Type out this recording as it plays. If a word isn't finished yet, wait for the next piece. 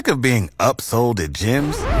of being upsold at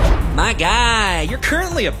gyms? My guy, you're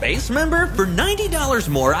currently a base member? For $90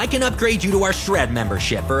 more, I can upgrade you to our Shred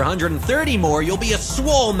membership. For $130 more, you'll be a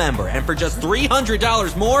Swole member. And for just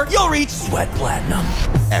 $300 more, you'll reach Sweat Platinum.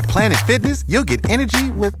 At Planet Fitness, you'll get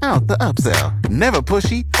energy without the upsell. Never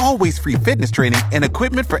pushy, always free fitness training and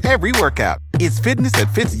equipment for every workout. It's fitness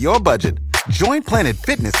that fits your budget. Join Planet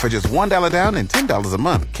Fitness for just $1 down and $10 a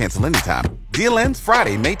month. Cancel anytime. Deal ends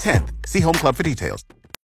Friday, May 10th. See Home Club for details.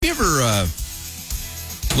 Have you ever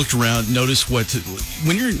looked around, noticed when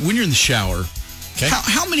you're in the shower, okay,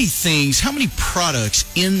 how many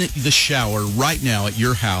products in the shower right now at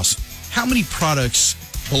your house, how many products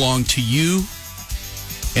belong to you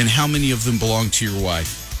and how many of them belong to your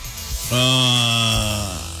wife?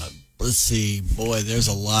 Let's see. Boy, there's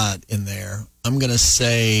a lot in there. I'm going to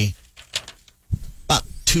say about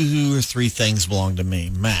 2 or 3 things belong to me,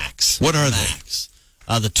 max. What are they?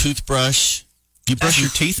 The toothbrush. You brush your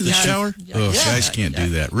teeth in the shower? Yeah. Oh, guys can't do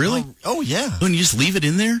that. Really? Oh, yeah. When you just leave it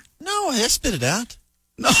in there? No, I spit it out.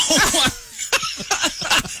 No.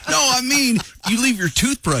 No, I mean, you leave your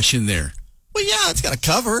toothbrush in there. Well, yeah, it's got a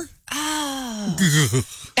cover. Oh.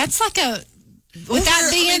 That's like with that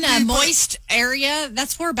being a moist area,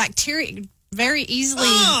 that's where bacteria very easily.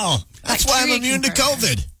 Oh, that's why I'm immune to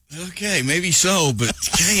COVID. Okay, maybe so, but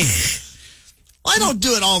dang. I don't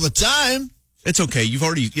do it all the time. It's okay. You've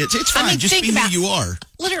already. It's fine. I mean, just be who you are.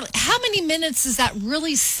 Literally, how many minutes does that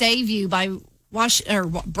really save you by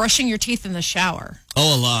brushing your teeth in the shower?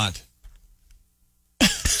 Oh, a lot.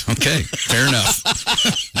 Okay, fair enough.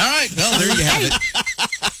 All right, well, there you have it.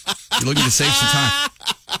 You're looking to save some time.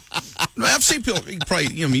 I've seen people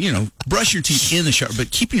probably, brush your teeth in the shower,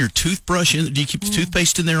 but keeping your toothbrush in. Do you keep the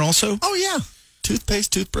toothpaste in there also? Oh yeah,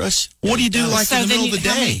 toothpaste, toothbrush. What do you do in the middle of the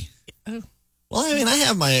day? Well, I mean, I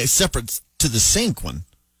have my separate to the sink one.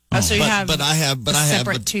 So you have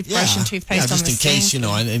separate toothbrush and toothpaste just on the in case, sink.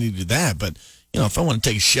 I need to do that. But, if I want to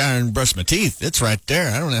take a shower and brush my teeth, it's right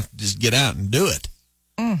there. I don't have to just get out and do it.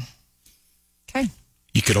 Okay.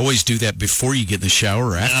 You could always do that before you get in the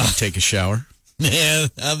shower or after you take a shower. Yeah.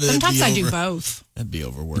 Sometimes I do both. That'd be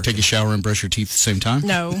overwork. You take a shower and brush your teeth at the same time?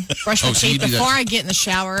 No. Brush my teeth before that. I get in the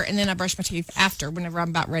shower, and then I brush my teeth after whenever I'm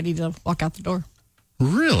about ready to walk out the door.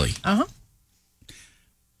 Really? Uh-huh.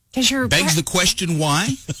 Begs the question, why?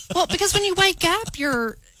 Well, because when you wake up,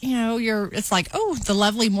 it's like, oh, the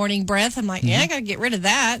lovely morning breath. I'm like, I got to get rid of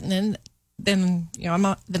that. And then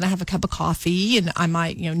I have a cup of coffee and I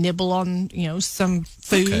might, nibble on, some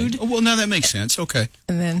food. Okay. Oh, well, now that makes sense. Okay.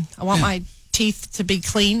 And then I want my teeth to be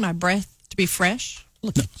clean, my breath to be fresh.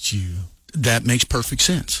 Look at you. That makes perfect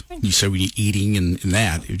sense. You say when you're eating and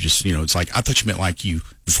that, it just, it's like, I thought you meant like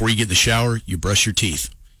before you get in the shower, you brush your teeth.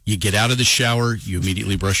 You get out of the shower, you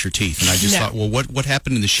immediately brush your teeth. And I just thought, well, what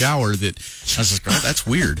happened in the shower that, I was like, oh, that's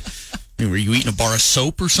weird. Were you eating a bar of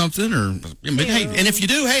soap or something? Hey, and if you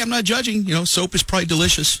do, hey, I'm not judging. Soap is probably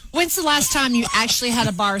delicious. When's the last time you actually had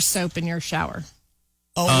a bar of soap in your shower?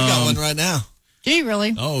 Oh, we got one right now. Do you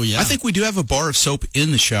really? Oh, yeah. I think we do have a bar of soap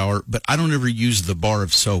in the shower, but I don't ever use the bar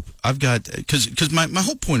of soap. I've got, because my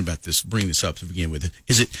whole point about this, bring this up to begin with,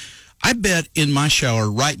 is that I bet in my shower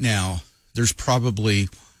right now, there's probably,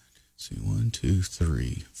 1, 2,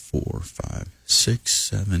 3, 4, 5, 6,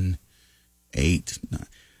 7, 8, 9.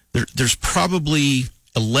 There's probably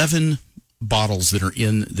 11 bottles that are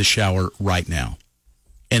in the shower right now.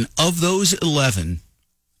 And of those 11,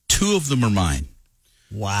 2 of them are mine.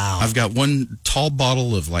 Wow. I've got one tall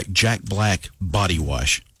bottle of like Jack Black body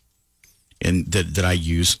wash and that I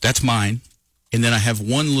use. That's mine. And then I have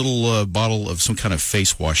one little bottle of some kind of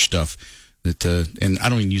face wash stuff that and I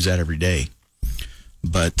don't even use that every day.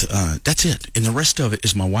 But that's it. And the rest of it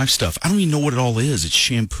is my wife's stuff. I don't even know what it all is. It's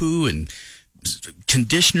shampoo and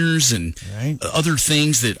conditioners and other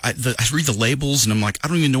things that I read the labels and I'm like, I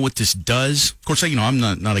don't even know what this does. Of course, I'm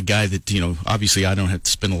not a guy that, obviously I don't have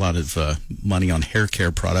to spend a lot of money on hair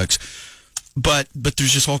care products. But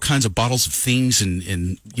there's just all kinds of bottles of things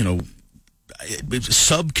and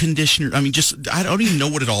sub conditioner. I mean, I don't even know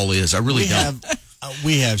what it all is. I really don't.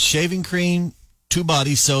 We have shaving cream, 2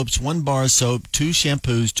 body soaps, 1 bar of soap, 2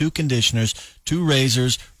 shampoos, 2 conditioners, 2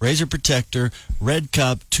 razors, razor protector, red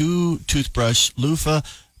cup, 2 toothbrush, loofah,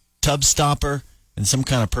 tub stopper, and some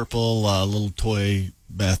kind of purple little toy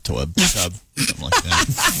bath tub, something like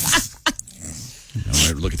that. I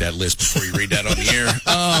might look at that list before you read that on the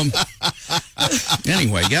air.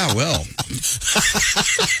 Anyway, yeah, well.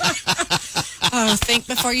 Oh, think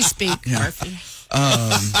before you speak, Murphy.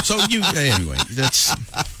 Anyway, that's...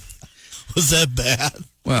 Was that bad?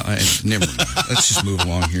 Well, never mind. Let's just move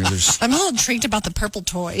along here. I'm a little intrigued about the purple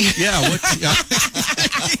toy. Yeah.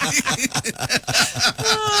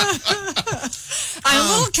 I'm a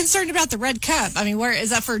little concerned about the red cup. I mean, where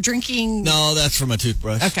is that for drinking? No, that's for my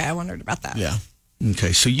toothbrush. Okay, I wondered about that. Yeah.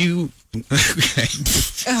 Okay, so you. Okay.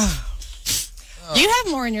 You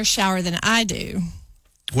have more in your shower than I do.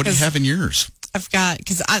 What do you have in yours? I've got,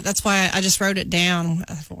 because that's why I just wrote it down.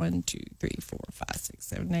 1, 2, 3, 4, 5, 6,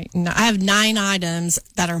 7, 8, 9. I have 9 items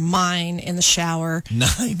that are mine in the shower.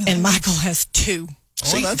 9. And Michael has 2.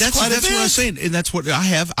 See, that's quite a what bit. I was saying, and that's what I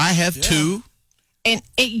have. I have 2. And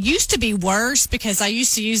it used to be worse because I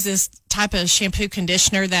used to use this type of shampoo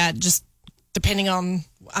conditioner that just, depending on,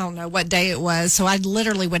 I don't know what day it was. So I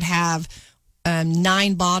literally would have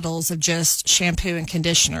 9 bottles of just shampoo and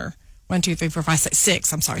conditioner. 1, 2, 3, 4, 5, 6.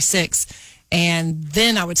 6. I'm sorry, 6. And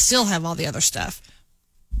then I would still have all the other stuff.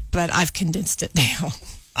 But I've condensed it down.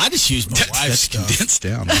 I just use my wife's That's stuff. condensed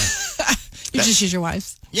down. You just use your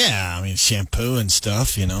wife's? Yeah, I mean, shampoo and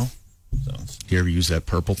stuff, you know. So. You ever use that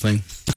purple thing?